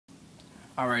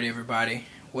Alright everybody,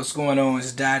 what's going on?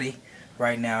 It's Dotti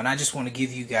right now, and I just want to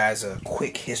give you guys a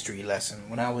quick history lesson.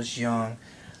 When I was young,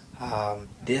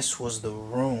 this was the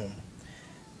room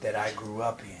that I grew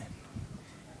up in.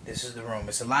 This is the room.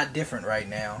 It's a lot different right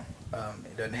now.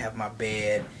 It doesn't have my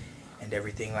bed and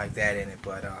everything like that in it,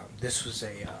 but this was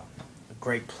a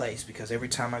great place because every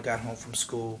time I got home from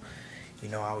school,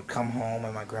 I would come home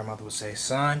and my grandmother would say,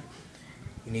 "Son,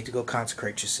 you need to go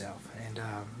consecrate yourself." And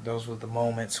those were the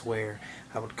moments where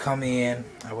I would come in,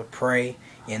 I would pray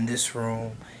in this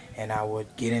room, and I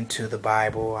would get into the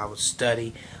Bible. I would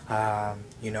study,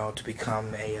 to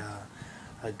become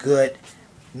a good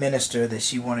minister that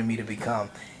she wanted me to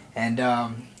become. And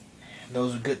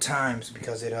those were good times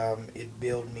because it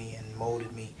built me and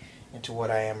molded me into what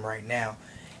I am right now.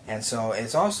 And so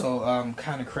it's also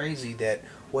kind of crazy that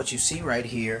what you see right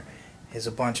here is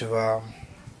a bunch of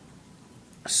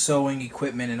sewing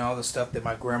equipment and all the stuff that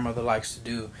my grandmother likes to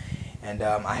do. And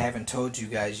I haven't told you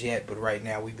guys yet, but right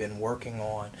now we've been working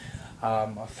on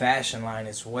a fashion line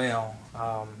as well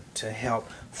to help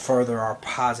further our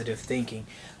positive thinking.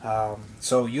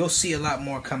 So you'll see a lot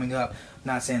more coming up.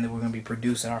 I'm not saying that we're going to be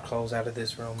producing our clothes out of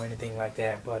this room or anything like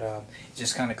that, but it's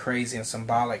just kind of crazy and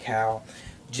symbolic how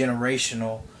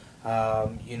generational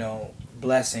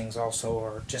blessings also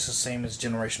are just the same as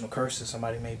generational curses.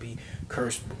 Somebody may be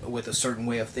cursed with a certain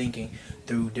way of thinking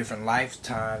through different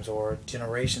lifetimes or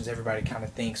generations. Everybody kind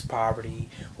of thinks poverty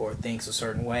or thinks a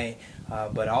certain way,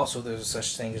 but also there's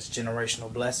such thing as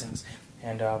generational blessings.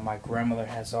 And my grandmother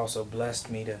has also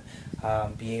blessed me to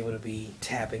be able to be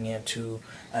tapping into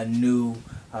a new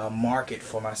market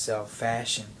for myself,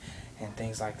 fashion and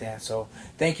things like that. So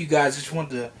thank you guys. Just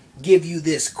wanted to give you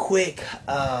this quick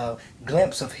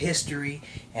glimpse of history,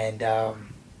 and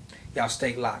y'all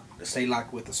stay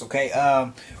locked with us,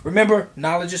 okay? Remember,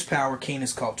 knowledge is power, keen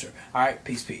is culture. All right,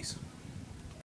 peace.